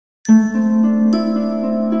नमस्कार,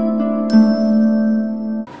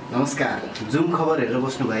 जुम खबर हेरेर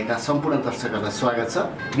बस्नुभएका सम्पूर्ण दर्शकहरूलाई स्वागत छ।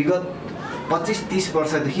 विगत 25-30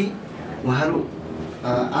 वर्षदेखि उहाँहरू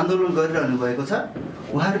आन्दोलन गरिरहनु भएको छ।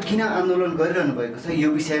 उहाँहरू किन आन्दोलन गरिरहनु भएको छ यो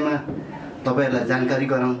विषयमा तपाईहरुलाई जानकारी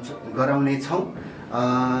गराउने छौं।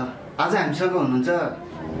 आज हामीसँग हुनुहुन्छ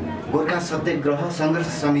गोर्खा सत्याग्रह संघर्ष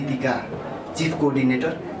समितिका चीफ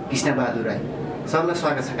कोअर्डिनेटर कृष्ण बहादुर राई। सबैलाई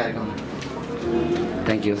स्वागत छ कार्यक्रममा।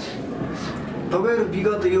 Thank you. तपाईहरु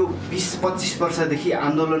विगत यो 20-25 वर्षदेखि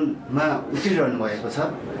आन्दोलनमा उत्रिरहनु भएको छ।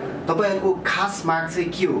 तपाईहरुको खास माग चाहिँ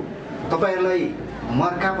के हो? तपाईहरुलाई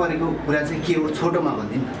मर्का परेको कुरा चाहिँ के हो? छोटोमा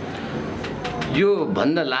भनिदिनु। यो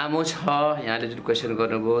भन्दा लामो छ, यहाँले जुन क्वेशन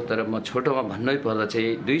गर्नुभयो, तर म छोटोमा भन्नै पर्दा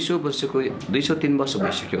चाहिँ 203 वर्ष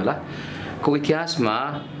भइसक्यो होला को इतिहासमा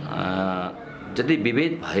जति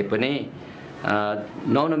विभेद भए पनि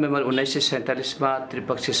 9 नोभेम्बर 1947 मा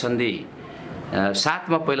त्रिपक्षीय सन्धि 7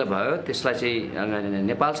 मा पहिला भयो। त्यसलाई चाहिँ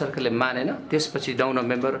नेपाल सरकारले मानेन। त्यसपछि 9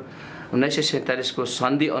 नोभेम्बर 1947 को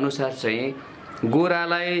सन्धि अनुसार चाहिँ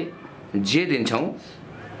गोरालाई जे दिन्छौं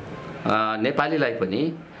नेपालीलाई पनि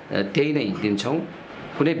त्यही नै दिन्छौं,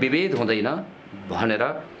 कुनै विभेद हुँदैन भनेर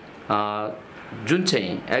जुन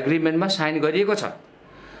चाहिँ एग्रिमेन्टमा साइन गरिएको छ।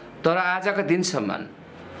 तर आजका दिनसम्म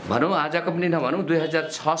भनौं, आजको पनि नभनौं,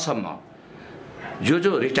 2006 सम्म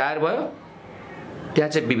जो रिटायर भयो त्यहाँ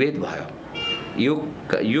चाहिँ विभेद भयो।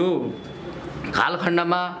 यो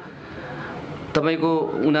कालखण्डमा तपाईको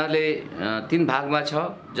उनीहरूले 3 भागमा छ।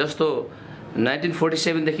 जस्तो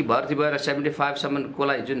 1947 देखि भर्ती भएर 75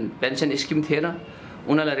 सम्मकोलाई जुन पेन्सन स्किम थिएन,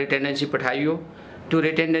 उनीहरूलाई रिटेन्डेन्सी पठाइयो। त्यो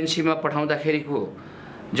रिटेन्डेन्सीमा पठाउँदाखेरिको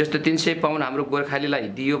जस्तो 300 पाउन्ड हाम्रो गोर्खालीलाई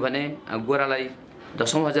दियो भने गोरालाई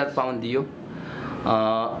 10,000 पाउन्ड दियो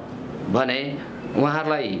भने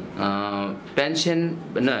उहाँहरूलाई पेन्सन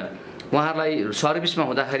उहाँहरूलाई सर्भिसमा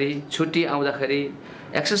हुँदाखेरि, छुट्टी आउँदाखेरि,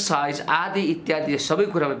 एक्सरसाइज आदि इत्यादि सबै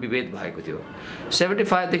कुरामा विभेद भएको थियो।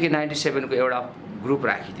 75 देखि 97 को एउटा ग्रुप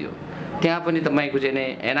राखिदियो। त्यहाँ पनि तपाईको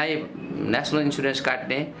चाहिँ एनआई नेशनल इन्स्योरेन्स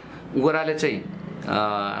काट्ने, गोराले चाहिँ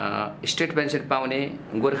स्टेट पेन्सन पाउने,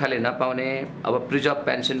 गोर्खाले नपाउने, अब प्रिजर्भ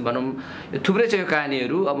पेन्सन भनौं, यो थुप्रै चाहिँ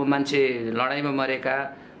कहानीहरू। अब मान्छे लडाईँमा मरेका,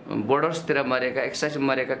 बोर्डर्सतिर मरेका, एक्सर्साइजमा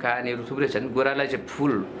मरेका कहानीहरू थुप्रै छन्। गोरालाई चाहिँ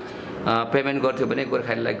फुल पेमेन्ट गर्थ्यो भने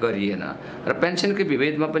गोर्खालीलाई गरिएन। र पेन्सनकै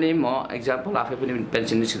विभेदमा पनि म एक्जाम्पल आफै पनि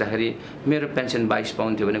पेन्सन निस्किँदाखेरि मेरो पेन्सन 22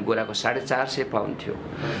 पाउन्ड थियो भने गोराको 450 पाउन्ड थियो।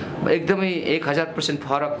 एकदमै 1000%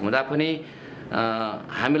 फरक हुँदा पनि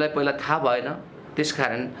हामीलाई पहिला थाहा भएन।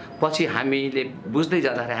 त्यसकारण पछि हामीले बुझ्दै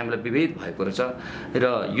जाँदाखेरि हामीलाई विभेद भएको रहेछ।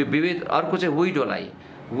 र यो विभेद अर्को चाहिँ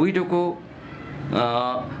विडोको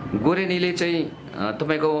गोरेनीले चाहिँ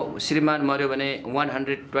तपाईको श्रीमान मर्यो भने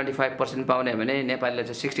 125% पाउने भने नेपालीले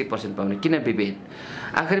चाहिँ 60% पाउने। किन विभेद?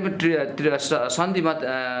 आखिरमा सन्धिमा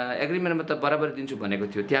एग्रिमेन्टमा त बराबर दिन्छु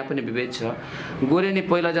भनेको थियो, त्यहाँ पनि विभेद छ। गोरेनी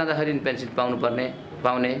पहिला जाँदाखेरि पेन्सन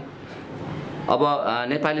पाउने, अब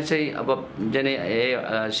नेपाली चाहिँ अब जने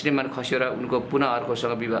श्रीमान खस्यो र उनको पुनः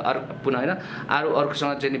अर्कोसँग विवाह, पुनः हैन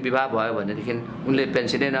अर्कोसँग चाहिँ विवाह भयो भनेदेखि उनले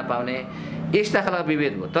पेन्सनै नपाउने, यस्ता खालका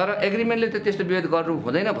विभेद हो। तर एग्रिमेन्टले त त्यस्तो विभेद गर्नु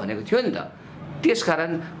हुँदैन भनेको थियो नि त।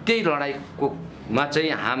 त्यसकारण त्यही लडाईकोमा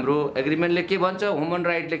चाहिँ हाम्रो एग्रिमेन्टले के भन्छ, ह्युमन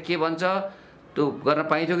राइटले के भन्छ, त्यो गर्न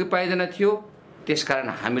पाइन्थ्यो कि पाइँदैन थियो। त्यसकारण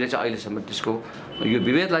हामीले चाहिँ अहिलेसम्म त्यसको यो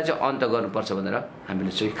विभेदलाई चाहिँ अन्त गर्नुपर्छ भनेर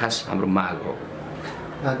हामीले चाहिँ खास हाम्रो माग हो।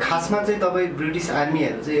 खासमा चाहिँ तपाई ब्रिटिस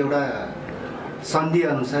आर्मीहरु चाहिँ एउटा सन्धि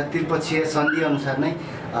अनुसार, त्रिपक्षीय सन्धि अनुसार नै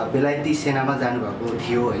बेलायती सेनामा जानुभएको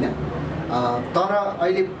थियो हैन। तर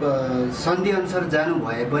अहिले सन्धि अनुसार जानु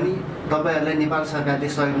भए पनि तपाईहरुलाई नेपाल सरकारले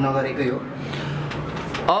सहयोग नगरेकै हो।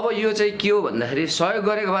 अब यो चाहिँ के हो भन्दाखेरि सहयोग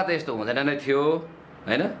गरेको भए त यस्तो हुँदैन नै थियो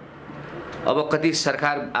हैन। अब कति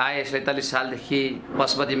सरकार आए 47 सालदेखि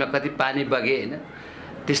पशुपतिमा कति पानी बगे हैन,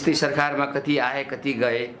 त्यस्तै सरकारमा कति आए कति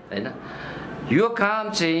गए हैन। यो काम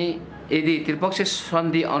चाहिँ यदि त्रिपक्षीय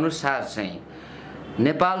सन्धि अनुसार चाहिँ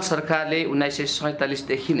नेपाल सरकारले 1947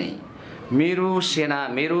 देखि नै मेरो सेना,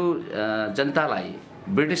 मेरो जनतालाई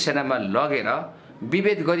ब्रिटिश सेनामा लगेर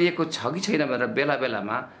विभेद गरिएको छ कि छैन भनेर बेला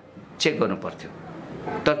बेलामा चेक गर्नु पर्थ्यो।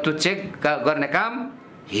 तर त्यो चेक गर्ने काम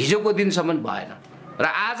हिजोको दिनसम्म भएन र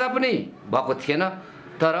आज पनि भएको थिएन।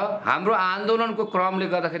 तर हाम्रो आन्दोलनको क्रमले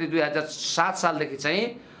गर्दाखेरि 2007 सालदेखि चाहिँ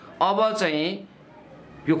अब चाहिँ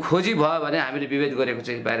यो खोजी भयो भने हामीले विभेद गरेको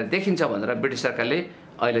चाहिँ बाहिर देखिन्छ भनेर ब्रिटिस सरकारले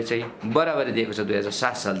अहिले चाहिँ बराबरी दिएको छ।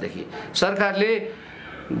 2007 सालदेखि सरकारले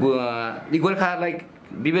गोर्खाहरूलाई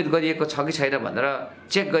विभेद गरिएको छ कि छैन भनेर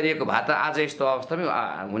चेक गरिएको भए त आज यस्तो अवस्थामै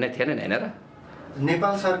हुने थिएन नि हैन र।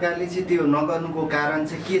 नेपाल सरकारले चाहिँ त्यो नगर्नुको कारण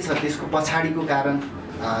चाहिँ के छ? त्यसको पछाडीको कारण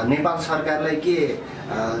नेपाल सरकारलाई के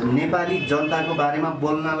नेपाली जनताको बारेमा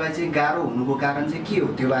बोल्नलाई चाहिँ गाह्रो हुनुको कारण चाहिँ के हो?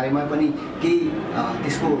 त्यो बारेमा पनि केही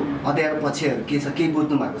त्यसको अध्ययन पक्षहरू के छ, केही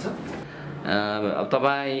बुझ्नु भएको छ? अब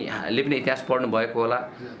तपाईँले पनि इतिहास पढ्नु भएको होला।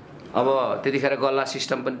 अब त्यतिखेर गल्ला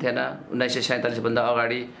सिस्टम पनि थिएन। 1947 भन्दा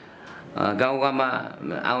अगाडि गाउँ गाउँमा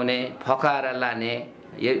आउने फकाएर लाने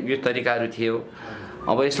यो तरिकाहरू थियो।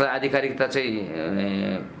 अब यसलाई आधिकारिकता चाहिँ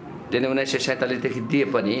 1947 देखि दिए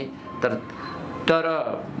पनि तर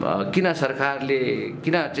किन सरकारले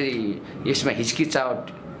किन चाहिँ यसमा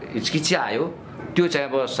हिचकिचायो त्यो चाहिँ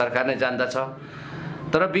अब सरकार नै जान्दछ।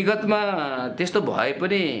 तर विगतमा त्यस्तो भए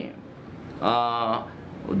पनि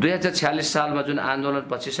 2046 सालमा जुन आन्दोलन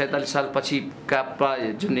पछि 47 साल पछिका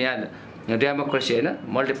जुन यहाँ डेमोक्रेसी होइन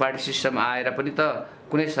मल्टी पार्टी सिस्टम आएर पनि त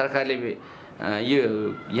कुनै सरकारले यो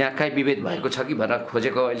यहाँ कहीँ विभेद भएको छ कि भनेर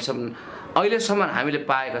खोजेको अहिलेसम्म हामीले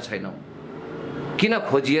पाएका छैनौँ। किन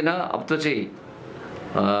खोजिएन अब त्यो चाहिँ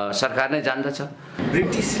सरकार नै जान्दछ।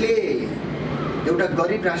 ब्रिटिसले एउटा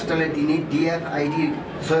गरिब राष्ट्रलाई दिने डिएफआइडी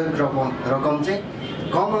सहयोग रकम चाहिँ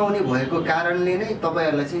कम आउने भएको कारणले नै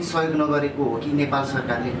तपाईँहरूलाई चाहिँ सहयोग नगरेको हो कि नेपाल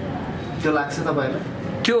सरकारले? त्यो लाग्छ तपाईँहरूलाई?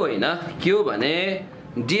 त्यो होइन, के हो भने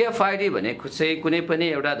डिएफआइडी भनेको चाहिँ कुनै पनि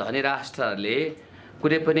एउटा धनी राष्ट्रहरूले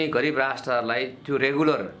कुनै पनि गरिब राष्ट्रहरूलाई त्यो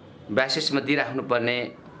रेगुलर बेसिसमा दिइराख्नुपर्ने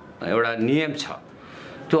एउटा नियम छ,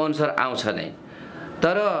 त्यो अनुसार आउँछ नै।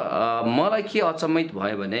 तर मलाई के अचम्मित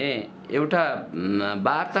भयो भने एउटा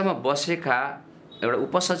वार्तामा बसेका एउटा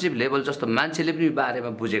उपसचिव लेभल जस्तो मान्छेले पनि बारेमा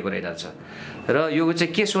बुझेको रहेछ र यो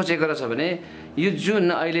चाहिँ के सोचेको रहेछ भने यो जुन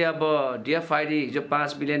अहिले अब डिएफआइडी हिजो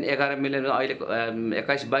 5 मिलियन 11 मिलियन अहिले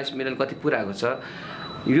 21-22 मिलियन कति पुऱ्याएको छ,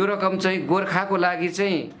 यो रकम चाहिँ गोर्खाको लागि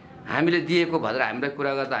चाहिँ हामीले दिएको भनेर हामीलाई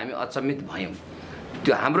कुरा गर्दा हामी अचम्मित भयौँ।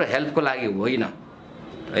 त्यो हाम्रो हेल्पको लागि होइन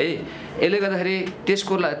है। यसले गर्दाखेरि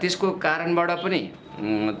त्यसको कारणबाट पनि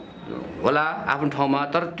होला आफ्नो ठाउँमा,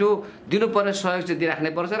 तर त्यो दिनुपर्ने सहयोग चाहिँ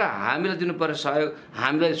दिइराख्नै पर्छ र हामीलाई दिनुपर्ने सहयोग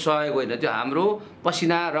हामीलाई सहयोग होइन, त्यो हाम्रो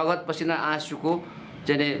पसिना रगत पसिना आँसुको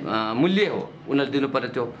चाहिँ मूल्य हो, उनीहरूले दिनुपर्ने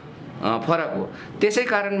त्यो फरक हो। त्यसै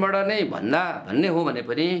कारणबाट नै भन्ने हो भने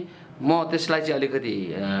पनि म त्यसलाई चाहिँ अलिकति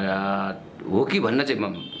हो कि भन्न चाहिँ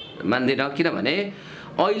म मान्दिनँ। किनभने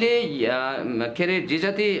अहिले के अरे जे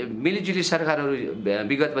जति मिलिजुली सरकारहरू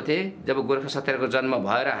विगतमा थिए, जब गोर्खा सत्याग्रहको जन्म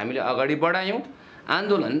भएर हामीले अगाडि बढायौँ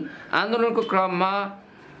आन्दोलनको क्रममा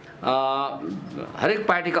हरेक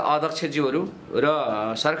पार्टीका अध्यक्षज्यूहरू र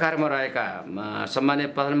सरकारमा रहेका सम्माननीय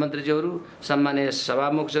प्रधानमन्त्रीज्यूहरू, सम्माननीय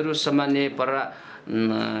सभामुखज्यूहरू, सम्माननीय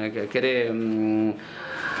के अरे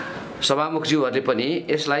सभामुखज्यूहरूले पनि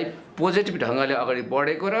यसलाई पोजिटिभ ढङ्गले अगाडि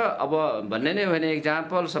बढेको र अब भन्ने नै हो भने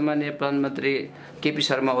इक्जाम्पल सम्माननीय प्रधानमन्त्री केपी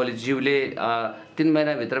शर्मा ओलीज्यूले 3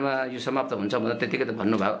 महिनाभित्रमा यो समाप्त हुन्छ भनेर त्यतिकै त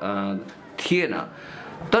भन्नुभएको थिएन।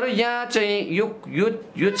 तर यहाँ चाहिँ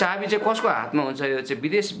यो चाबी चाहिँ कसको हातमा हुन्छ? यो चाहिँ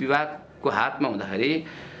विदेश विभागको हातमा हुँदाखेरि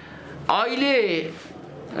अहिले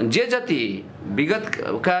जे जति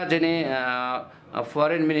विगतका चाहिँ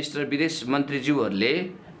फरेन मिनिस्टर विदेश मन्त्रीज्यूहरूले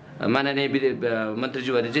माननीय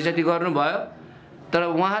मन्त्रीज्यूहरूले जे जति गर्नुभयो, तर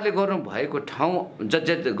उहाँले गर्नुभएको ठाउँ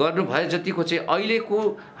गर्नुभयो जतिको चाहिँ अहिलेको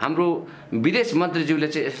हाम्रो विदेश मन्त्रीज्यूले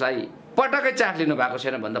चाहिँ यसलाई पटक्कै चाख लिनु भएको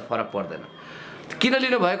छैन भन्दा फरक पर्दैन। किन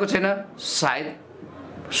लिनुभएको छैन? सायद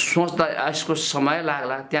सोच्दा यसको समय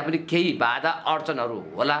लाग्ला, त्यहाँ पनि केही बाधा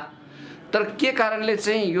अडचनहरू होला, तर के कारणले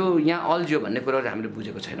चाहिँ यो यहाँ अल्झ्यो भन्ने कुराहरू हामीले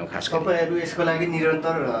बुझेको छैनौँ। खास गरी तपाईँहरू यसको लागि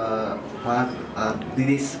निरन्तर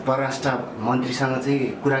विदेश परराष्ट्र मन्त्रीसँग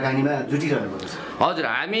चाहिँ कुराकानीमा जुटिरहनु भएको छ? हजुर,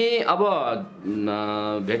 हामी अब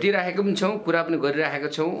भेटिराखेको पनि छौँ, कुरा पनि गरिराखेका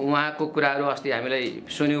छौँ। उहाँको कुराहरू अस्ति हामीलाई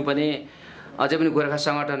सुन्यौँ पनि, अझै पनि गोर्खा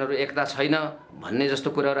सङ्गठनहरू एकता छैन भन्ने जस्तो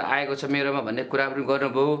कुराहरू आएको छ मेरोमा भन्ने कुरा पनि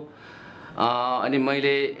गर्नुभयो। अनि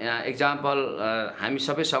मैले एक्जाम्पल हामी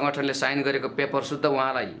सबै सङ्गठनले साइन गरेको पेपर सुद्धा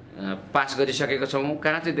उहाँलाई पास गरिसकेको छौँ।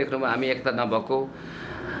 कहाँ चाहिँ देख्नुभयो हामी एकता नभएको?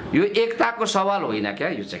 यो एकताको सवाल होइन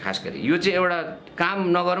क्या, यो चाहिँ खास गरी यो चाहिँ एउटा काम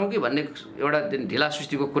नगरौँ कि भन्ने एउटा ढिला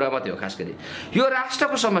सुस्तीको कुरा मात्रै हो। खास गरी यो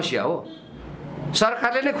राष्ट्रको समस्या हो,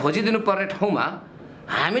 सरकारले नै खोजिदिनु पर्ने ठाउँमा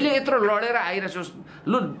हामीले यत्रो लडेर आइरहेछौँ।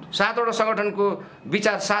 लु 7वटा सङ्गठनको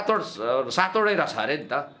विचार 7वटै रहेछ अरे नि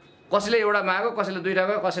त, कसैले एउटा माग्यो, कसैले 2वटा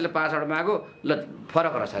गयो, कसैले 5वटा माग्यो, ल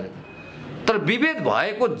फरक रहेछ अरे। तर विभेद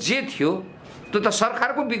भएको जे थियो त्यो त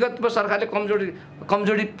सरकारको विगतमा सरकारले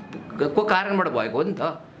कमजोरीको कारणबाट भएको हो नि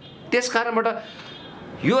त। त्यस कारणबाट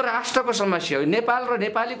यो राष्ट्रको समस्या हो, नेपाल र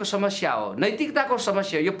नेपालीको समस्या हो, नैतिकताको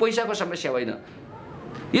समस्या हो, यो पैसाको समस्या होइन।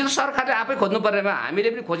 यो त सरकारले आफै खोज्नु पर्नेमा हामीले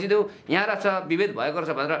पनि खोजिदेऊ, यहाँ रहेछ विभेद भएको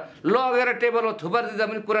रहेछ भनेर लगेर टेबलमा थुपार दिँदा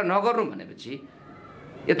पनि कुरा नगर्नु भनेपछि,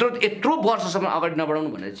 यत्रो वर्षसम्म अगाडि नबढाउनु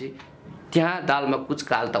भनेपछि त्यहाँ दालमा कुछ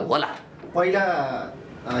काल त होला। पहिला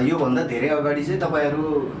योभन्दा धेरै अगाडि चाहिँ तपाईँहरू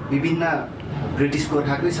विभिन्न ब्रिटिस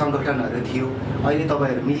गोर्खाकै सङ्गठनहरू थियो, अहिले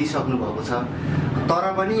तपाईँहरू मिलिसक्नु भएको छ। तर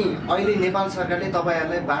पनि अहिले नेपाल सरकारले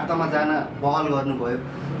तपाईँहरूलाई वार्तामा जान पहल गर्नुभयो।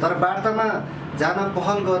 तर वार्तामा जान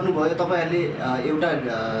पहल गर्नुभयो, तपाईँहरूले एउटा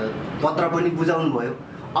पत्र पनि बुझाउनु भयो।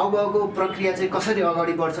 अबको प्रक्रिया चाहिँ कसरी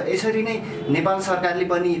अगाडि बढ्छ? यसरी नै नेपाल सरकारले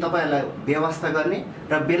पनि तपाईँहरूलाई व्यवस्था गर्ने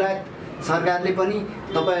र बेलायत सरकारले पनि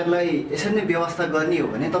तपाईँहरूलाई यसरी नै व्यवस्था गर्ने हो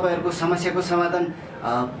भने तपाईँहरूको समस्याको समाधान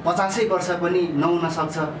 50 वर्ष पनि नहुन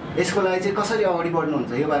सक्छ। यसको लागि चाहिँ कसरी अगाडि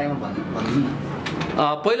बढ्नुहुन्छ यो बारेमा भन्नु न।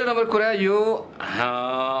 पहिलो नम्बर कुरा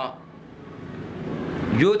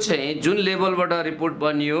यो चाहिँ जुन लेभलबाट रिपोर्ट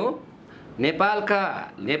बनियो,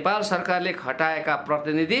 नेपाल सरकारले खटाएका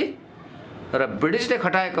प्रतिनिधि र ब्रिटिसले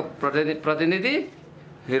खटाएको प्रतिनिधि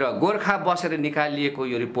र गोर्खा बसेर निकालिएको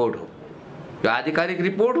यो रिपोर्ट हो। यो आधिकारिक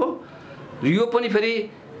रिपोर्ट हो। यो पनि फेरि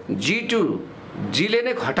G2Gले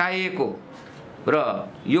नै खटाइएको र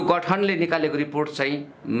यो गठनले निकालेको रिपोर्ट चाहिँ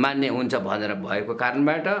मान्य हुन्छ भनेर भएको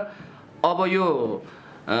कारणबाट अब यो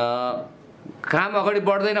काम अगाडि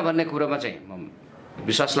बढ्दैन भन्ने कुरोमा चाहिँ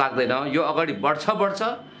विश्वास लाग्दैन। यो अगाडि बढ्छ,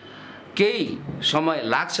 केही समय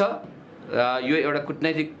लाग्छ। यो एउटा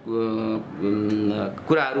कूटनैतिक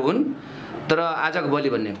कुराहरू हुन्, तर आजको भोलि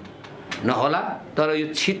भन्ने नहोला। तर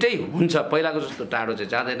यो छिट्टै हुन्छ, पहिलाको जस्तो टाढो चाहिँ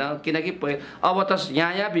जाँदैन। किनकि अब त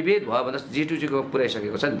यहाँ विभेद भयो भने G2Gको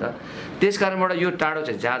पुर्याइसकेको छ नि त, त्यस कारणबाट यो टाढो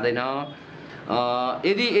चाहिँ जाँदैन।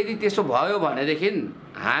 यदि त्यसो भयो भनेदेखि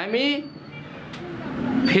हामी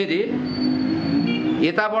फेरि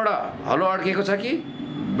यताबाट हलो अड्केको छ कि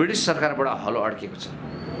ब्रिटिस सरकारबाट हलो अड्केको छ,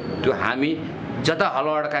 त्यो हामी जता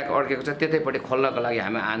हलो अड्केको छ त्यतैपट्टि खोल्नको लागि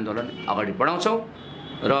हामी आन्दोलन अगाडि बढाउँछौँ।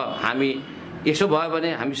 र हामी यसो भयो भने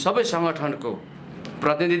हामी सबै सङ्गठनको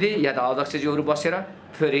प्रतिनिधि या त अध्यक्षज्यूहरू बसेर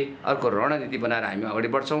फेरि अर्को रणनीति बनाएर हामी अगाडि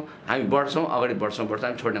बढ्छौँ। हामी अगाडि बढ्छौँ,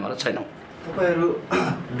 हामी छोड्नेवाला छैनौँ। तपाईँहरू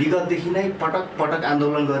विगतदेखि नै पटक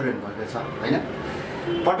आन्दोलन गरिरहनु भएको छ होइन?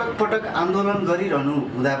 पटक आन्दोलन गरिरहनु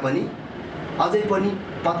हुँदा पनि अझै पनि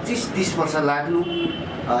 25-30 वर्ष लाग्नु,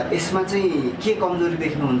 यसमा चाहिँ के कमजोरी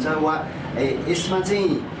देख्नुहुन्छ? वा यसमा चाहिँ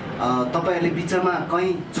तपाईँहरूले बिचमा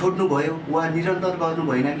कहीँ छोड्नुभयो वा निरन्तर गर्नु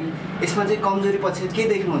भएन कि? यसमा चाहिँ कमजोरी पछि के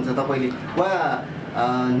देख्नुहुन्छ तपाईँले? वा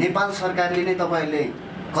नेपाल सरकारले नै तपाईँहरूले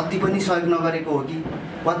कति पनि सहयोग नगरेको हो कि?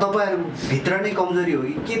 वा तपाईँहरूभित्र नै कमजोरी हो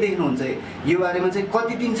कि? के देख्नुहुन्छ यो बारेमा चाहिँ?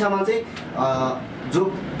 कति दिनसम्म चाहिँ जो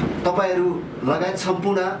तपाईँहरू लगायत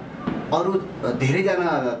सम्पूर्ण अरू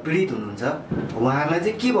धेरैजना पीडित हुनुहुन्छ उहाँहरूलाई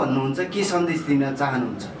चाहिँ के भन्नुहुन्छ, के सन्देश दिन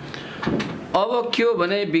चाहनुहुन्छ? अब के हो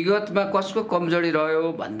भने विगतमा कसको कमजोरी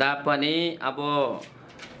रह्यो भन्दा पनि अब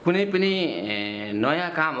कुनै पनि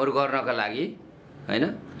नयाँ कामहरू गर्नका लागि हैन,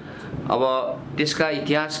 अब त्यसका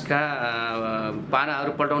इतिहासका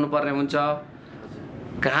पानाहरू पल्टाउनु पर्ने हुन्छ।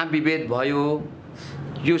 कहाँ विभेद भयो,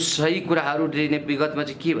 यो सही कुराहरू विगतमा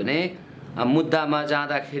चाहिँ के भने मुद्दामा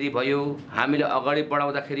जाँदाखेरि भयो, हामीले अगाडि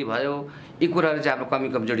बढाउँदाखेरि भयो, यी कुराहरू चाहिँ हाम्रो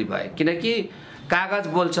कमजोरी भए। किनकि कागज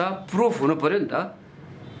बोल्छ, प्रुफ हुनु पर्यो नि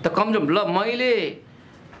त कमजोर। ल मैले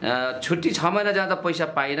छुट्टी 6 महिना जाँदा पैसा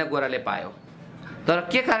पाइनँ, गोराले पायो, तर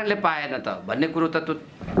के कारणले पाएन त भन्ने कुरो त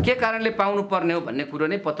के कारणले पाउनु पर्ने हो भन्ने कुरो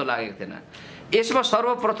नै पत्तो लागेको थिएन। यसमा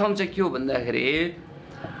सर्वप्रथम चाहिँ के हो भन्दाखेरि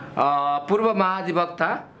पूर्व महाधिवक्ता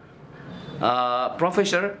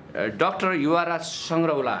प्रोफेसर डाक्टर युवराज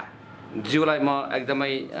सङ्ग्रौला ज्यूलाई म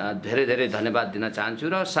एकदमै धेरै धन्यवाद दिन चाहन्छु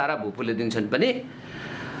र सारा भूपुले दिन्छन् पनि।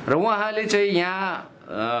 र उहाँले चाहिँ यहाँ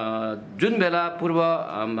जुन बेला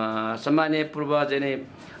सम्माननीय पूर्व चाहिँ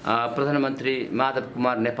प्रधानमन्त्री माधव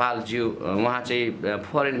कुमार नेपालज्यू उहाँ चाहिँ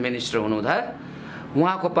फरेन मिनिस्टर हुनुहुँदा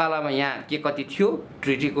उहाँको पालामा यहाँ के कति थियो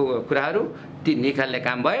ट्रिटीको कुराहरू ती निकाल्ने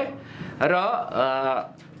काम भए। र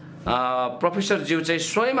प्रोफेसरज्यू चाहिँ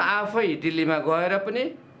स्वयं आफै दिल्लीमा गएर पनि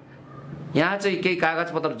यहाँ चाहिँ केही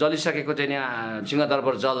कागजपत्र जलिसकेको चाहिँ यहाँ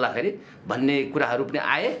सिंहदरबार जल्दाखेरि भन्ने कुराहरू पनि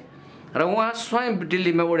आए। र उहाँ स्वयं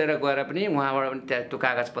दिल्लीमा उडेर गएर पनि उहाँबाट पनि त्यो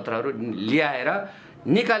कागजपत्रहरू ल्याएर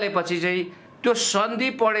निकालेपछि चाहिँ त्यो सन्धि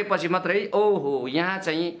पढेपछि मात्रै ओहो यहाँ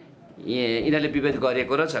चाहिँ यिनीहरूले विभेद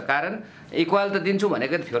गरेको रहेछ, कारण इक्वाल त दिन्छु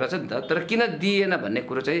भनेको थियो रहेछ नि त, तर किन दिएन भन्ने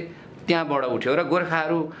कुरो चाहिँ त्यहाँबाट उठ्यो। र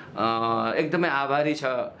गोर्खाहरू एकदमै आभारी छ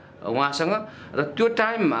उहाँसँग। र त्यो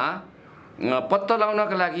टाइममा पत्ता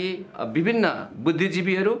लगाउनका लागि विभिन्न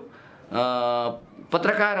बुद्धिजीवीहरू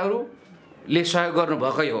पत्रकारहरूले सहयोग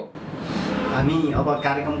गर्नुभएकै हो। हामी अब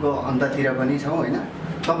कार्यक्रमको अन्ततिर पनि छौँ होइन?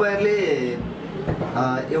 तपाईँहरूले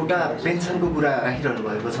एउटा पेन्सनको कुरा राखिरहनु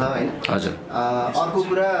भएको छ होइन? हजुर। अर्को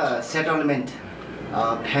कुरा सेटलमेन्ट,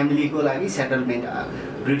 फ्यामिलीको लागि सेटलमेन्ट,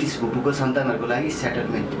 ब्रिटिस भूपुको सन्तानहरूको लागि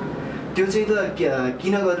सेटलमेन्ट। त्यो चाहिँ त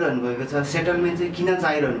किन गरिरहनु भएको छ, सेटलमेन्ट चाहिँ किन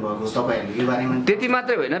चाहिरहनु भएको तपाईँहरूले यो बारेमा? त्यति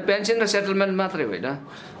मात्रै होइन, पेन्सन र सेटलमेन्ट मात्रै होइन,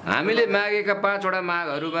 हामीले मागेका 5वटा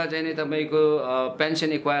मागहरूमा चाहिँ नि तपाईँको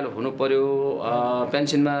पेन्सन इक्वाल हुनु पर्यो,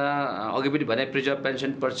 पेन्सनमा अघि पनि भने प्रिजर्भ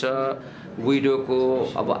पेन्सन पर्छ, विडोको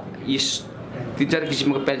अब यी 3-4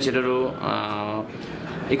 किसिमको पेन्सनहरू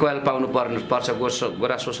इक्वाल पाउनु पर्छ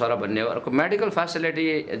गोरा सोसरा भन्ने हो। अर्को मेडिकल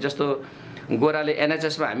फेसिलिटी, जस्तो गोराले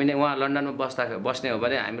एनएचएसमा हामीले उहाँ लन्डनमा बस्ने हो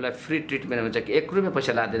भने हामीलाई फ्री ट्रिटमेन्ट हुन्छ कि 1 रुपियाँ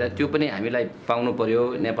पैसा लाग्दैन, त्यो पनि हामीलाई पाउनु पर्यो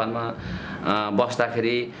नेपालमा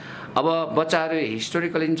बस्दाखेरि। अब बच्चाहरू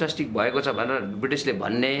हिस्टोरिकल इन्ट्रेस्टिङ भएको छ भनेर ब्रिटिसले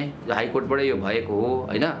भन्ने, हाइकोर्टबाट यो भएको हो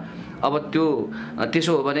होइन। अब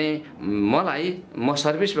त्यसो हो भने म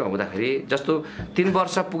सर्भिसमा हुँदाखेरि जस्तो 3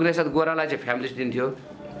 वर्ष पुग्ने साथ गोरालाई चाहिँ फ्यामिली दिन्थ्यो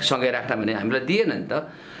सँगै राख्न भने हामीलाई दिएन नि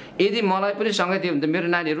त। यदि मलाई पनि सँगै दियो भने त मेरो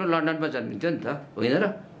नानीहरू लन्डनमा जन्मिन्थ्यो नि त, होइन र?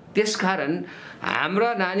 त्यसकारण हाम्रा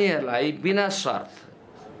नानीहरूलाई बिना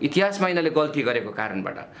शर्त इतिहासमा यिनीहरूले गल्ती गरेको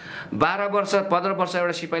कारणबाट 12 वर्ष 15 वर्ष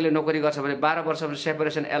एउटा सिपाहीले नोकरी गर्छ भने 12 वर्षसम्म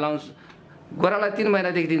सेपरेसन एलाउन्स गोरालाई 3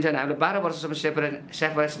 महिनादेखि दिन्छ भने हामीले 12 वर्षसम्म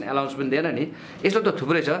सेपरेसन एलाउन्स पनि दिएन नि। यस्तो त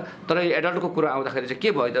थुप्रै छ। तर यो एडल्टको कुरो आउँदाखेरि चाहिँ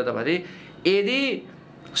के भयो त भने यदि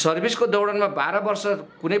सर्भिसको दौडानमा 12 वर्ष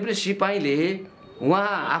कुनै पनि सिपाहीले उहाँ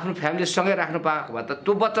आफ्नो फ्यामिलीसँगै राख्नु पाएको भए त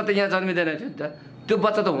त्यो बच्चा त यहाँ जन्मिँदैन थियो नि त, त्यो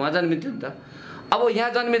बच्चा त उहाँ जन्मिन्थ्यो नि त। अब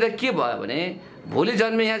यहाँ जन्मिँदा के भयो भने भोलि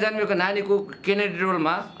यहाँ जन्मेको नानीको केनेडी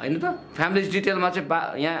रोलमा होइन त फ्यामिली डिटेलमा चाहिँ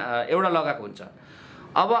यहाँ एउटा लगाएको हुन्छ।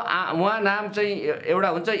 अब उहाँ नाम चाहिँ एउटा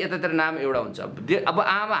हुन्छ, यतातिर नाम एउटा हुन्छ। अब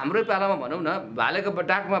आमा हाम्रै पालामा भनौँ न भालेको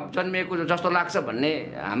डाकमा जन्मिएको जस्तो लाग्छ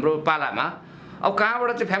भन्ने हाम्रो पालामा अब कहाँबाट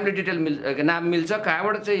चाहिँ फ्यामिली डिटेल नाम मिल्छ,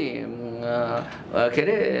 कहाँबाट चाहिँ के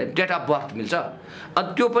अरे डेट अफ बर्थ मिल्छ। अनि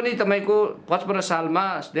त्यो पनि तपाईँको 55 सालमा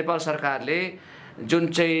नेपाल सरकारले जुन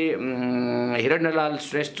चाहिँ हिरण्यलाल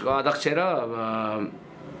श्रेष्ठको अध्यक्ष र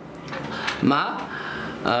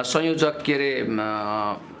संयोजक के अरे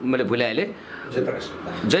मैले भुलिहालेँ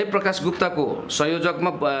जयप्रकाश गुप्ताको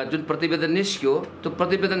संयोजकमा जुन प्रतिवेदन निस्क्यो त्यो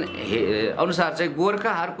प्रतिवेदन अनुसार चाहिँ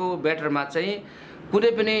गोर्खाहरूको बेटरमा चाहिँ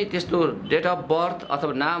कुनै पनि त्यस्तो डेट अफ बर्थ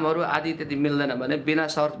अथवा नामहरू आदि त्यति मिल्दैन भने बिना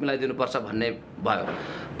शर्त मिलाइदिनुपर्छ भन्ने भयो।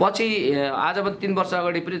 पछि आजभन्दा 3 वर्ष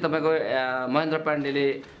अगाडि पनि तपाईँको महेन्द्र पाण्डेले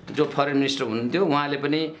जो फरेन मिनिस्टर हुनुहुन्थ्यो उहाँले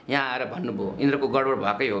पनि यहाँ आएर भन्नुभयो यिनीहरूको गडबड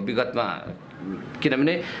भएकै हो विगतमा,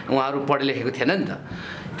 किनभने उहाँहरू पढे लेखेको थिएन नि त।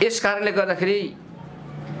 यस कारणले गर्दाखेरि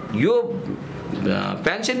यो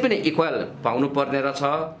पेन्सन पनि इक्वल पाउनु पर्ने रहेछ।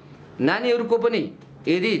 नानीहरूको पनि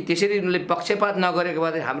यदि त्यसरी उनले पक्षपात नगरेको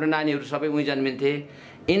भए हाम्रो नानीहरू सबै उहीँ जन्मिन्थे।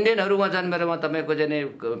 इन्डियनहरू उहाँ जन्मेर उहाँ तपाईँको जाने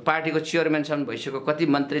पार्टीको चेयरम्यानसम्म भइसक्यो, कति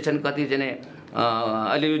मन्त्री छन्, कति जाने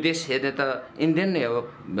अहिले यो देश हेर्ने त इन्डियन नै हो।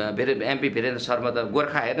 MP वीरेन्द्र शर्मा त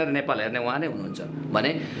गोर्खा हेर्ने र नेपाल हेर्ने उहाँ नै हुनुहुन्छ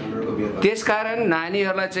भने त्यसकारण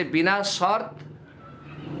नानीहरूलाई चाहिँ बिना शर्त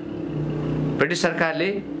ब्रिटिस सरकारले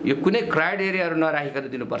यो कुनै क्राइटेरियाहरू नराखिकन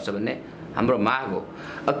दिनुपर्छ भन्ने हाम्रो माग हो।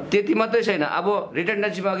 अब त्यति मात्रै छैन, अब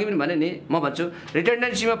रिटेन्डेन्सीमा अघि पनि भने नि म भन्छु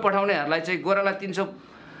रिटेन्डेन्सीमा पठाउनेहरूलाई चाहिँ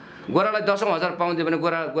गोरालाई 10,000 पाउँथ्यो भने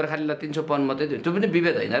गोर्खालीलाई 300 पाउनु मात्रै दियो, त्यो पनि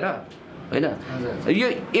विभेद होइन र होइन। यो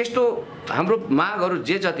यस्तो हाम्रो मागहरू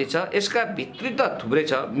जे जति छ यसका भित्री त थुप्रै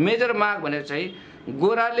छ। मेजर माग भनेर चाहिँ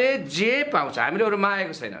गोराले जे पाउँछ हामीले अरू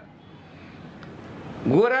मागेको छैन,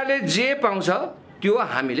 गोराले जे पाउँछ त्यो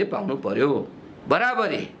हामीले पाउनु पर्यो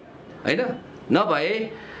बराबरी होइन। नभए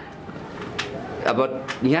अब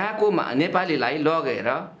यहाँको नेपालीलाई लगेर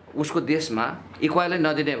उसको देशमा इक्वालै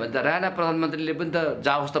नदिने भने त राणा प्रधानमन्त्रीले पनि त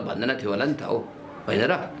जाओस् त भन्दैन थियो होला नि त, हो होइन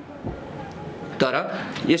र? तर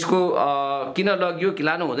यसको किन लगियो कि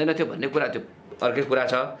लानु हुँदैन थियो भन्ने कुरा त्यो अर्कै कुरा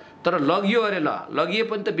छ। तर लगियो अरे लगिए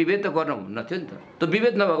पनि त विभेद त गर्न हुन्न थियो नि त। त्यो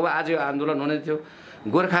विभेद नभएको भए आज यो आन्दोलन हुने थियो,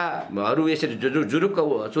 गोर्खाहरू यसरी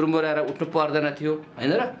जुरुक्क चुरुमुराएर उठ्नु पर्दैन थियो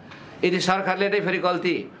होइन र? यदि सरकारले नै फेरि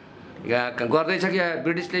गल्ती गर्दैछ कि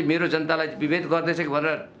ब्रिटिसले मेरो जनतालाई विभेद गर्दैछ कि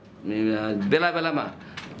भनेर बेला बेलामा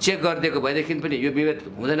चेक गरिदिएको भएदेखि पनि यो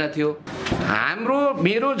विभेद हुँदैन थियो।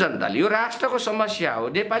 मेरो जनताले यो राष्ट्रको समस्या हो,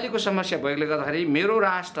 नेपालीको समस्या भएकोले गर्दाखेरि मेरो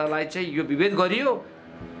राष्ट्रलाई चाहिँ यो विभेद गरियो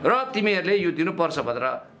र तिमीहरूले यो दिनुपर्छ भनेर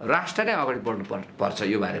राष्ट्र नै अगाडि बढ्नु पर्छ।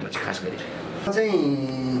 यो बारेमा चाहिँ खास गरी चाहिँ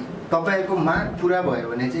तपाईँको माग पुरा भयो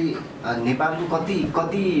भने चाहिँ नेपालको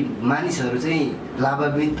कति मानिसहरू चाहिँ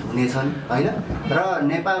लाभान्वित हुनेछन् होइन, र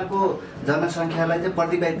नेपालको जनसङ्ख्यालाई चाहिँ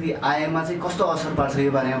प्रति व्यक्ति आयमा चाहिँ कस्तो असर पार्छ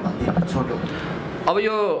यो बारेमा भन्दै छोटो। अब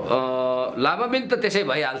यो लाभान्वित त त्यसै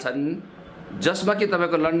भइहाल्छन्, जसमा कि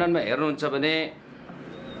तपाईँको लन्डनमा हेर्नुहुन्छ भने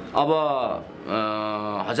अब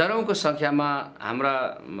हजारौँको सङ्ख्यामा हाम्रा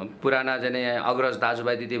पुराना जाने अग्रज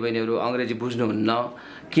दाजुभाइ दिदीबहिनीहरू अङ्ग्रेजी बुझ्नुहुन्न,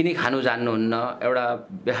 किनी खानु जान्नुहुन्न, एउटा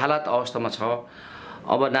बेहालत अवस्थामा छ।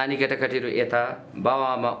 अब नानी केटाकेटीहरू यता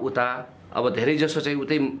बाबुआमा उता अब धेरै जसो चाहिँ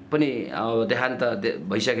उतै पनि देहान्त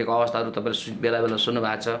भइसकेको अवस्थाहरू तपाईँले बेला बेला सुन्नु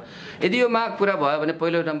भएको छ। यदि यो माग पुरा भयो भने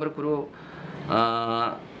पहिलो नम्बर कुरो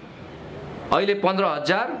अहिले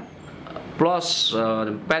 15,000 प्लस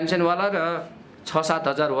पेन्सनवाला र 6-7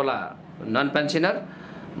 हजार होला नन पेन्सनर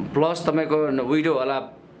प्लस तपाईँको विडो होला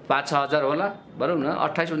 5-6 हजार होला भनौँ न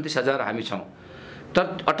 28-29 हजार हामी छौँ।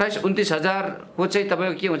 तर 28-29 हजारको चाहिँ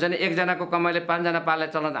तपाईँको के हुन्छ भने एकजनाको कमाइले 5 जना पाल्ने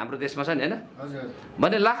चलन हाम्रो देशमा छ नि होइन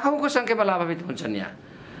भने लाखौँको सङ्ख्यामा लाभान्वित हुन्छन्। यहाँ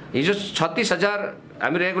हिजो 36,000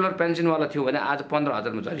 हामी रेगुलर पेन्सनवाला थियौँ भने आज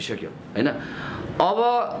 15,000मा झरिसक्यो होइन।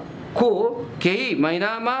 अबको केही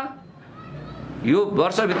महिनामा यो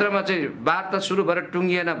वर्षभित्रमा चाहिँ वार्ता सुरु भएर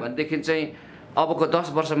टुङ्गिएन भनेदेखि चाहिँ अबको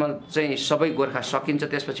 10 वर्षमा चाहिँ सबै गोर्खा सकिन्छ,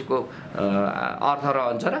 त्यसपछिको अर्थ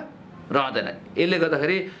रहन्छ र रहँदैन। यसले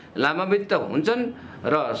गर्दाखेरि लाभान्वित त हुन्छन्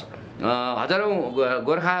र हजारौँ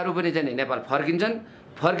गोर्खाहरू पनि चाहिँ नेपाल फर्किन्छन्।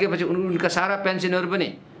 फर्केपछि उनका सारा पेन्सनहरू पनि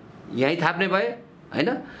यहीँ थाप्ने भए होइन।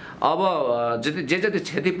 अब जे जति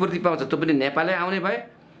क्षतिपूर्ति पाउँछ त्यो पनि नेपालै आउने भए।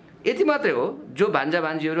 यति मात्रै हो, जो भान्जा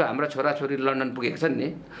भान्जीहरू हाम्रा छोराछोरी लन्डन पुगेका छन् नि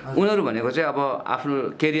उनीहरू भनेको चाहिँ अब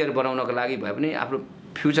आफ्नो केरियर बनाउनको लागि भए पनि आफ्नो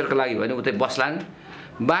फ्युचरको लागि भयो भने उतै बस्लान्।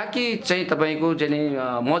 बाँकी चाहिँ तपाईँको चाहिँ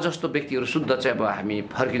म जस्तो व्यक्तिहरू शुद्ध चाहिँ अब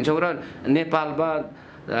हामी फर्किन्छौँ र नेपालमा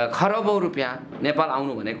खरबौँ रुपियाँ नेपाल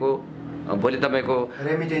आउनु भनेको भोलि तपाईँको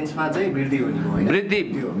रेमिटेन्समा चाहिँ वृद्धि हुने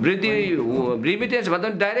रिमिटेन्स भन्दा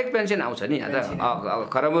डाइरेक्ट पेन्सन आउँछ नि। यहाँ त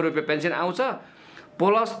खरबौँ रुपियाँ पेन्सन आउँछ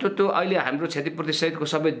प्लस त्यो अहिले हाम्रो क्षतिपूर्ति सहितको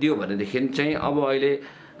सबै दियो भनेदेखि चाहिँ अब अहिले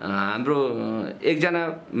हाम्रो एकजना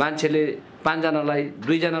मान्छेले 5 जनालाई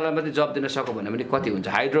 2 जनालाई मात्रै जब दिन सक्यो भने पनि कति हुन्छ।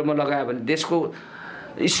 हाइड्रोमा लगायो भने देशको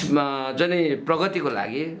जुन प्रगतिको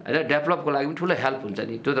लागि होइन डेभलपको लागि पनि ठुलो हेल्प हुन्छ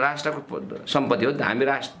नि। त्यो त राष्ट्रको सम्पत्ति हो नि त, हामी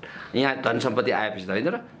राष्ट्र यहाँ धन सम्पत्ति आएपछि त होइन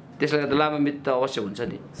र त्यसले गर्दा लाभान्वित त अवश्य हुन्छ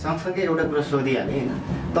नि। सँगसँगै एउटा कुरा सोधिहालेँ होइन,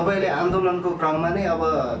 तपाईँले आन्दोलनको क्रममा नै अब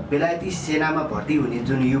बेलायती सेनामा भर्ती हुने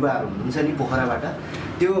जुन युवाहरू हुनुहुन्छ नि पोखराबाट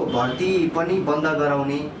त्यो भर्ती पनि बन्द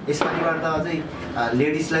गराउने, यसपालिबाट त अझै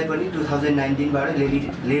लेडिजलाई पनि 2019बाट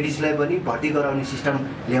लेडिजलाई पनि भर्ती गराउने सिस्टम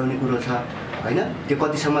ल्याउने कुरो छ होइन। त्यो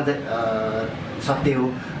कतिसम्म सत्य हो।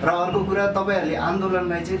 र अर्को कुरा तपाईँहरूले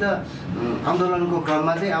आन्दोलनलाई चाहिँ त आन्दोलनको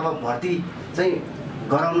क्रममा चाहिँ अब भर्ती चाहिँ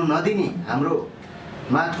गराउनु नदिने हाम्रो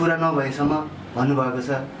माग पुरा नभएसम्म भन्नुभएको छ,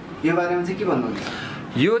 यो बारेमा चाहिँ के भन्नुहुन्छ?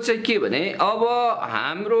 यो चाहिँ के भने अब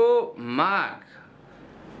हाम्रो माग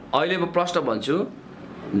अहिले म प्रश्न भन्छु,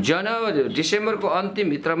 डिसेम्बरको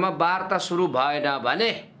अन्तिमभित्रमा वार्ता सुरु भएन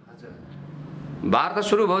भने वार्ता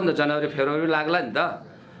सुरु भयो नि त, जनवरी फेब्रुअरी लाग्ला नि त।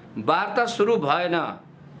 वार्ता सुरु भएन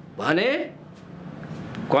भने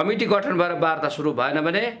कमिटी गठन भएर वार्ता सुरु भएन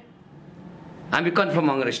भने हामी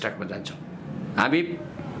कन्फर्म हङ्गर स्ट्राइकमा जान्छौँ, हामी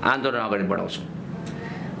आन्दोलन अगाडि बढाउँछौँ।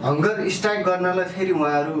 हङ्गर स्ट्राइक गर्नलाई फेरि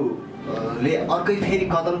उहाँहरूले अर्कै फेरि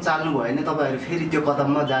कदम चाल्नु भयो भने तपाईँहरू फेरि त्यो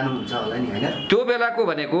कदममा जानुहुन्छ होला नि होइन? त्यो बेलाको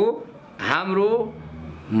भनेको हाम्रो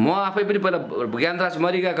म आफै पनि पहिला ज्ञानराज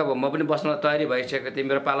मरिगएको भए म पनि बस्न तयारी भइसकेको थिएँ,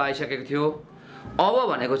 मेरो पाला आइसकेको थियो। अब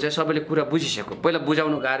भनेको चाहिँ सबैले कुरा बुझिसक्यो, पहिला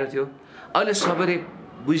बुझाउनु गाह्रो थियो, अहिले सबैले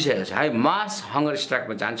बुझिसकेको छ। हामी मास हङ्गर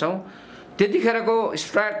स्ट्राइकमा जान्छौँ। त्यतिखेरको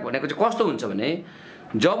स्ट्राइक भनेको चाहिँ कस्तो हुन्छ भने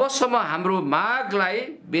जबसम्म हाम्रो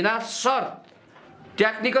मागलाई बिना शर्त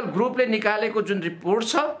टेक्निकल ग्रुपले निकालेको जुन रिपोर्ट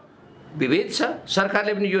छ, विभेद छ,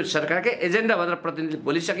 सरकारले पनि यो सरकारकै एजेन्डा भनेर प्रतिनिधि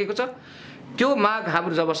बोलिसकेको छ, त्यो माग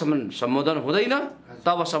हाम्रो जबसम्म सम्बोधन हुँदैन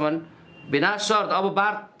तबसम्म बिना शर्त अब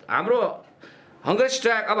हाम्रो हङ्गर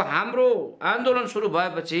स्ट्राइक अब हाम्रो आन्दोलन सुरु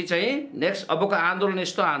भएपछि चाहिँ नेक्स्ट अबको आन्दोलन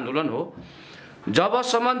यस्तो आन्दोलन हो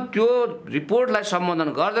जबसम्म त्यो रिपोर्टलाई सम्बोधन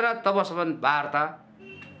गर्दैन तबसम्म वार्ता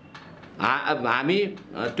हामी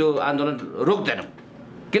त्यो आन्दोलन रोक्दैनौँ।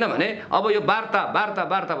 किनभने अब यो वार्ता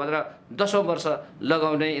भनेर 10औं वर्ष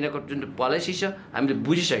लगाउने यिनीहरूको जुन पोलिसी छ हामीले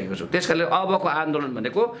बुझिसकेको छौँ। त्यस कारणले अबको आन्दोलन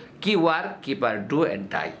भनेको कि वार कि पार, डु एन्ड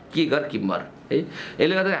डाई, कि गर कि मर है।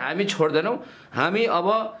 यसले गर्दा हामी छोड्दैनौँ। हामी अब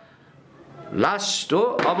लास्ट हो,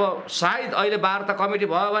 अब सायद अहिले वार्ता कमिटी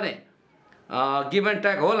भयो भने गिभ एन्ड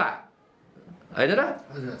टेक होला होइन र,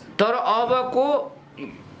 तर अबको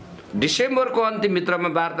डिसेम्बरको अन्तिमभित्रमा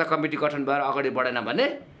वार्ता कमिटी गठन भएर अगाडि बढेन भने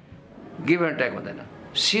गिभ एन्ड टेक हुँदैन।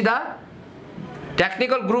 सिधा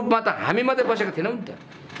टेक्निकल ग्रुपमा त हामी मात्रै बसेको थिएनौँ नि त,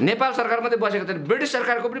 नेपाल सरकार मात्रै बसेको थिएन, ब्रिटिस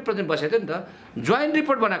सरकारको पनि प्रतिनिधि बसेको थियो नि त, जोइन्ट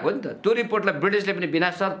रिपोर्ट बनाएको हो नि त। त्यो रिपोर्टलाई ब्रिटिसले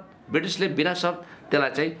बिना शर्त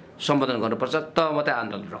त्यसलाई चाहिँ सम्बोधन गर्नुपर्छ, तब मात्रै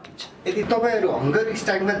आन्दोलन रोकिन्छ। यदि तपाईँहरू हङ्गर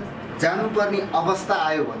स्ट्राइकमा जानुपर्ने अवस्था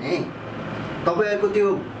आयो भने तपाईँहरूको त्यो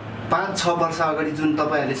 5-6 वर्ष अगाडि जुन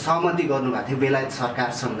तपाईँहरूले सहमति गर्नुभएको थियो बेलायत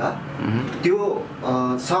सरकारसँग, त्यो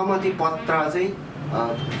सहमति पत्र चाहिँ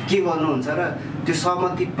के गर्नुहुन्छ र त्यो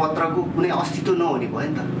सहमति पत्रको कुनै अस्तित्व नहुने भयो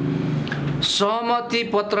नि त? सहमति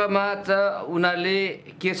पत्रमा त उनीहरूले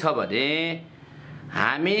के छ भने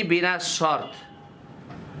हामी बिना शर्त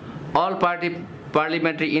अल पार्टी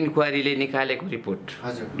पार्लिमेन्ट्री इन्क्वायरीले निकालेको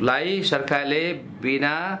रिपोर्टलाई सरकारले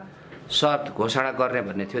बिना शर्त घोषणा गर्ने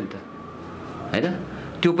भन्ने थियो नि त हैन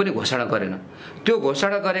त्यो पनि घोषणा गरेन त्यो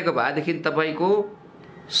घोषणा गरेको भएदेखि तपाईको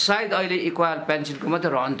सायद अहिले इक्वल पेन्सनको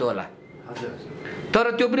मात्रै रहन्थ्यो होला तर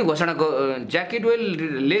त्यो पनि घोषणा ज्याकेट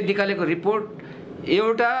वेलले निकालेको रिपोर्ट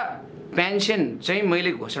एउटा पेन्सन चाहिँ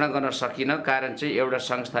मैले घोषणा गर्न सकिनँ कारण चाहिँ एउटा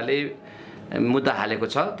संस्थाले मुद्दा हालेको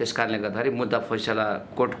छ त्यसकारणले गर्दाखेरि मुद्दा फैसला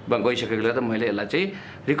कोर्टमा गइसकेकोले त मैले यसलाई चाहिँ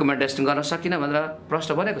रिकमेन्डेसन गर्न सकिनँ भनेर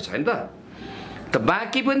प्रश्न बनेको छैन त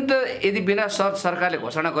बाँकी पनि त यदि बिना शर्त सरकारले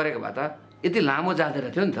घोषणा गरेको भए त यति लामो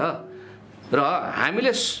जाँदैन थियो नि त र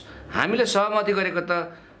हामीले सहमति गरेको त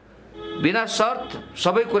बिना शर्त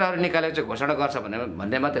सबै कुराहरू निकालेर चाहिँ घोषणा गर्छ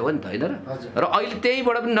भन्ने मात्रै हो नि त हैन र अहिले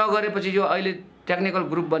त्यहीबाट पनि नगरेपछि यो अहिले टेक्निकल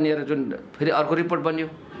ग्रुप बनिएर जुन फेरि अर्को रिपोर्ट बन्यो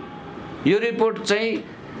यो रिपोर्ट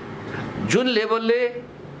चाहिँ जुन लेभलले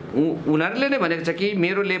उनीहरूले नै भनेको छ कि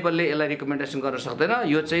मेरो लेभलले यसलाई रिकमेन्डेसन गर्न सक्दैन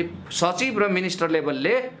यो चाहिँ सचिव र मिनिस्टर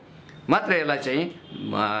लेभलले मात्र यसलाई चाहिँ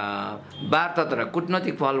वार्ता र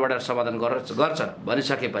कूटनैतिक पहलबाट समाधान गर्छ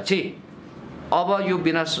भनिसकेपछि अब यो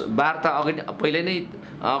बिना वार्ता पहिले नै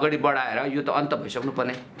अगाडि बढाएर यो त अन्त भइसक्नु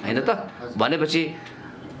पर्ने हैन त भनेपछि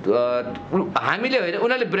हामीले होइन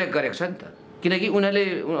उनीहरूले ब्रेक गरेको छ नि त किनकि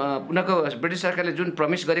उनीहरूको ब्रिटिस सरकारले जुन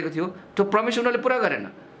प्रमिस गरेको थियो त्यो प्रमिस उनीहरूले पुरा गरेन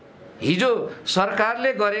हिजो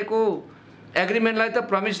सरकारले गरेको एग्रिमेन्टलाई त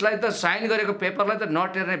प्रमिसलाई त साइन गरेको पेपरलाई त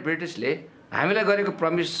नटेर्ने ब्रिटिसले हामीलाई गरेको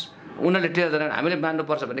प्रमिस उनीहरूले टेर्दैन हामीले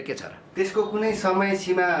मान्नुपर्छ भन्ने के छ र त्यसको कुनै समय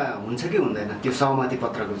सीमा हुन्छ कि हुँदैन त्यो सहमति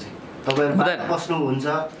पत्रको चाहिँ तपाईहरु बस्नुहुन्छ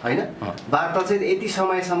हैन वार्ता चाहिँ यति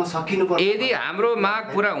समयसम्म सकिनुपर्छ यदि हाम्रो माग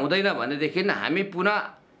पुरा हुँदैन भनेदेखि हामी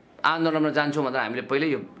पुनः आन्दोलनमा जान्छौँ भनेर हामीले पहिले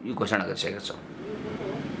यो घोषणा गरिसकेका छौँ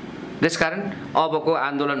त्यसकारण अबको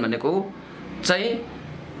आन्दोलन भनेको चाहिँ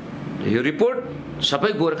यो रिपोर्ट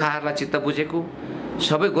सबै गोर्खाहरूलाई चित्त बुझेको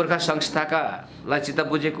सबै गोर्खा संस्थाकालाई चित्त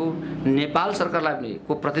बुझेको नेपाल सरकारलाई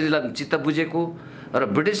को प्रतिनिधिलाई चित्त बुझेको र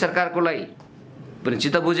ब्रिटिस सरकारकोलाई पनि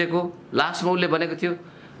चित्त बुझेको लास्टमा उसले भनेको थियो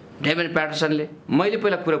डेमन प्याटरसनले मैले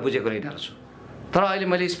पहिला कुरा बुझेको रहेन छु तर अहिले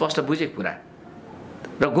मैले स्पष्ट बुझेको कुरा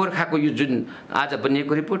र गोर्खाको यो जुन आज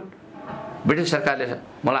बनिएको रिपोर्ट ब्रिटिस सरकारले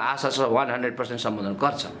मलाई आशा छ 100% सम्बोधन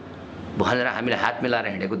गर्छ भनेर हामीले हात मिलाएर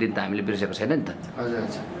हिँडेको दिन त हामीले बिर्सेको छैन नि त हजुर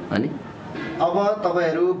अनि अब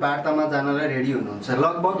तपाईहरु वार्तामा जानलाई रेडी हुनुहुन्छ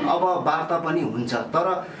लगभग अब वार्ता पनि हुन्छ तर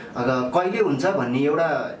कहिले हुन्छ भन्ने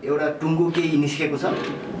एउटा टुङ्गो केही निस्केको छ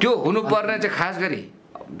त्यो हुनुपर्ने चाहिँ खास गरी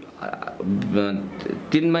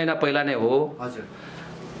 3 महिना पहिला नै हो हजुर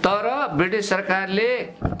तर ब्रिटिस सरकारले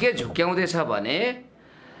के झुक्याउँदैछ भने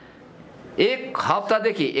एक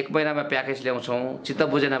हप्तादेखि 1 महिनामा प्याकेज ल्याउँछौँ चित्त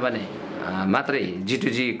बुझेन भने मात्रै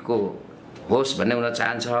G2G को होस् भन्ने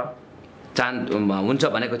उनीहरू हुन्छ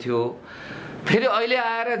भनेको थियो फेरि अहिले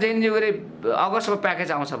आएर जेएनजी गरे अगस्तमा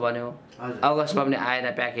प्याकेज आउँछ भन्यो अगस्तमा पनि आएन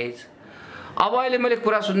प्याकेज अब अहिले मैले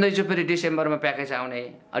कुरा सुन्दैछु फेरि डिसेम्बरमा प्याकेज आउने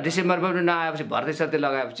डिसेम्बरमा पनि नआएपछि भर्ती सर्ती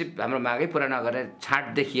लगाएपछि हाम्रो मागै पुरा नगर्ने छाट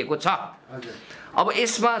देखिएको छ अब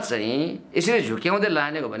यसमा चाहिँ यसरी झुक्याउँदै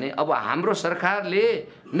लाने हो भने अब हाम्रो सरकारले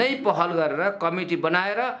नै पहल गरेर कमिटी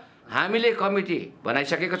बनाएर हामीले कमिटी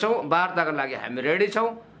बनाइसकेका छौँ वार्ताको लागि हामी रेडी छौँ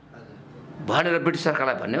भनेर ब्रिटिस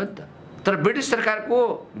सरकारलाई भन्ने हो नि त तर ब्रिटिस सरकारको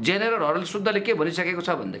जेनरलहरूले शुद्धले के भनिसकेको छ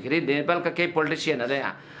भन्दाखेरि नेपालका केही पोलिटिसियनहरूले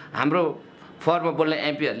हाम्रो फर्ममा बोल्ने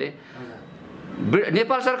एमपीहरूले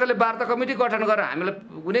नेपाल सरकारले वार्ता कमिटी गठन गरेर हामीलाई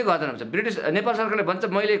कुनै गर्दैन भन्छ ब्रिटिस नेपाल सरकारले भन्छ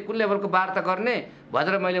मैले कुन लेभलको वार्ता गर्ने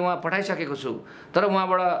भनेर मैले उहाँ पठाइसकेको छु तर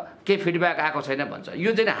उहाँबाट केही फिडब्याक आएको छैन भन्छ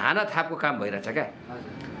यो चाहिँ हानाथापको काम भइरहेछ क्या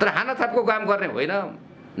तर हानाथापको काम गर्ने होइन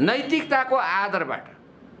नैतिकताको आधारबाट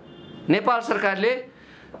नेपाल सरकारले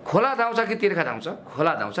खोला धाउँछ कि तिर्खा धाउँछ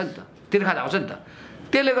खोला धाउँछ नि त तिर्खा धाउँछ नि त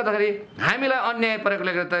त्यसले गर्दाखेरि हामीलाई अन्याय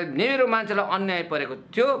परेकोले गर्दा मेरो मान्छेलाई अन्याय परेको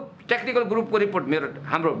त्यो टेक्निकल ग्रुपको रिपोर्ट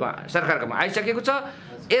हाम्रो सरकारकोमा आइसकेको छ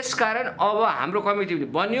यसकारण अब हाम्रो कमिटी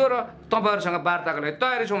बनियो र तपाईहरुसँग वार्ताको लागि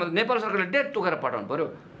तयारी छौँ भने नेपाल सरकारले डेट तोकेर पठाउनु पर्यो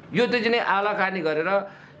यो चाहिँ आलाकानी गरेर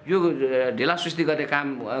यो ढिला सुस्ती गर्ने काम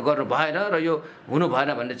गर्नु भएन र यो हुनु भएन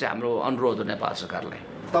भन्ने चाहिँ हाम्रो अनुरोध हो नेपाल सरकारलाई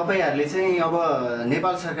तपाईहरुले चाहिँ अब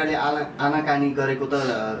नेपाल सरकारले आनाकानी गरेको त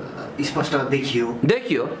स्पष्ट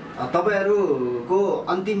देखियो तपाईहरुको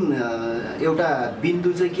अन्तिम एउटा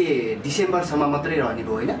बिन्दु चाहिँ के डिसेम्बरसम्म मात्रै रहने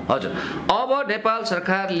भयो हैन हजुर अब नेपाल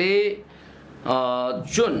सरकारले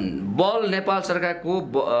जुन बल नेपाल सरकारको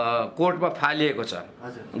कोर्टमा फालिएको छ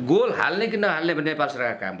गोल हाल्ने कि नहाल्ने नेपाल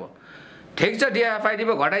सरकारको काम हो ठिक छ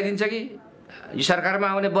डिएफआइडीमा घटाइदिन्छ कि यो सरकारमा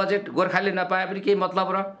आउने बजेट गोर्खाले नपाए पनि केही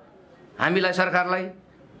मतलब र हामीलाई सरकारलाई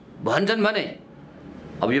भन्छन् भने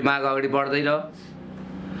अब यो माग अगाडि बढ्दैन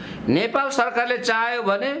नेपाल सरकारले चाह्यो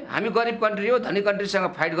भने हामी गरिब कन्ट्री हो धनी कन्ट्रीसँग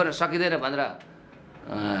फाइट गर्न सकिँदैन भनेर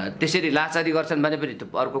त्यसरी लाचारी गर्छन् भने पनि त्यो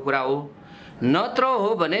अर्को कुरा हो। नत्र हो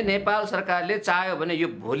भने नेपाल सरकारले चाह्यो भने यो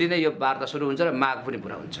भोलि नै यो वार्ता सुरु हुन्छ र माग पनि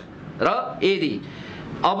पुरा हुन्छ। र यदि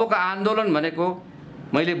अबको आन्दोलन भनेको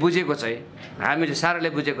मैले बुझेको चाहिँ, हामीले साराले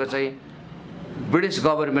बुझेको चाहिँ ब्रिटिस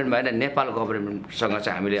गभर्मेन्ट भएन नेपाल गभर्मेन्टसँग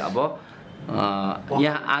चाहिँ हामीले अब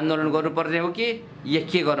यहाँ आन्दोलन गर्नुपर्ने हो कि या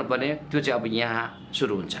के गर्नुपर्ने, त्यो चाहिँ अब यहाँ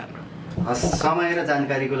सुरु हुन्छ हाम्रो। समय र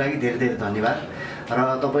जानकारीको लागि धेरै धेरै धन्यवाद। र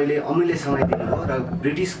तपाईँले अमूल्य समय दिनुभयो र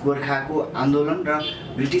ब्रिटिस गोर्खाको आन्दोलन र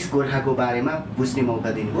ब्रिटिस गोर्खाको बारेमा बुझ्ने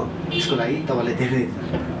मौका दिनुभयो, यसको लागि तपाईँलाई धेरै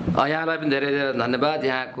धेरै यहाँलाई पनि धेरै धेरै धन्यवाद।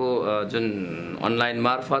 यहाँको जुन अनलाइन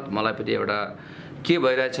मार्फत मलाई पनि एउटा के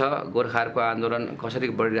भइरहेछ, गोर्खाहरूको आन्दोलन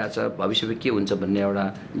कसरी बढिरहेछ, भविष्यमा के हुन्छ भन्ने एउटा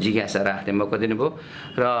जिज्ञासा राख्ने मौका दिनुभयो।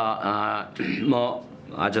 र म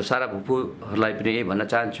आज सारा भुपुहरूलाई पनि यही भन्न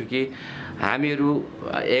चाहन्छु कि हामीहरू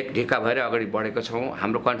एक ढिक्का भएर अगाडि बढेको छौँ।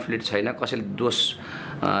 हाम्रो कन्फ्लिक्ट छैन, कसैले दोष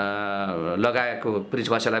लगाएको पनि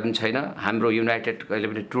कसैलाई पनि छैन। हाम्रो युनाइटेड कहिले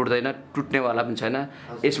पनि टुट्दैन, टुट्नेवाला पनि छैन।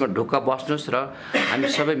 यसमा ढुक्क बस्नुहोस् र हामी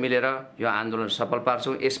सबै मिलेर यो आन्दोलन सफल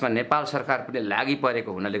पार्छौँ। यसमा नेपाल सरकार पनि लागि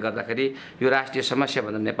परेको हुनाले गर्दाखेरि, यो राष्ट्रिय समस्या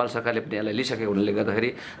भन्दा नेपाल सरकारले पनि यसलाई लिइसकेको हुनाले गर्दाखेरि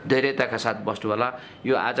धैर्यताका साथ बस्नु होला।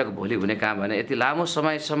 यो आजको भोलि हुने काम होइन। यति लामो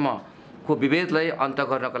समयसम्मको विभेदलाई अन्त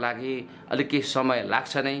गर्नको लागि अलिक केही समय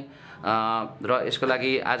लाग्छ नै। र यसको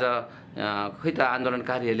लागि आज खै त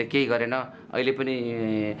आन्दोलनकारीहरूले केही गरेन, अहिले पनि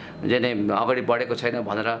जेने अगाडि बढेको छैन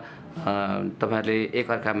भनेर तपाईँहरूले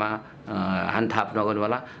एकअर्कामा हानथाप नगर्नु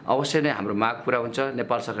होला। अवश्य नै हाम्रो माग पुरा हुन्छ,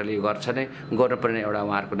 नेपाल सरकारले यो गर्छ नै, गर्नुपर्ने एउटा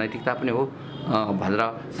उहाँहरूको नैतिकता पनि हो भनेर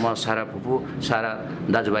म सारा भुपु, सारा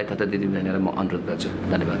दाजुभाइ तथा दिदीबहिनीलाई म अनुरोध गर्छु।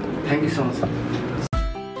 धन्यवाद। Thank you so much.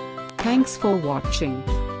 Thanks for watching.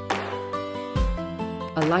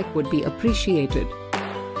 A like would be appreciated.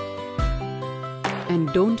 And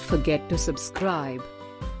don't forget to subscribe.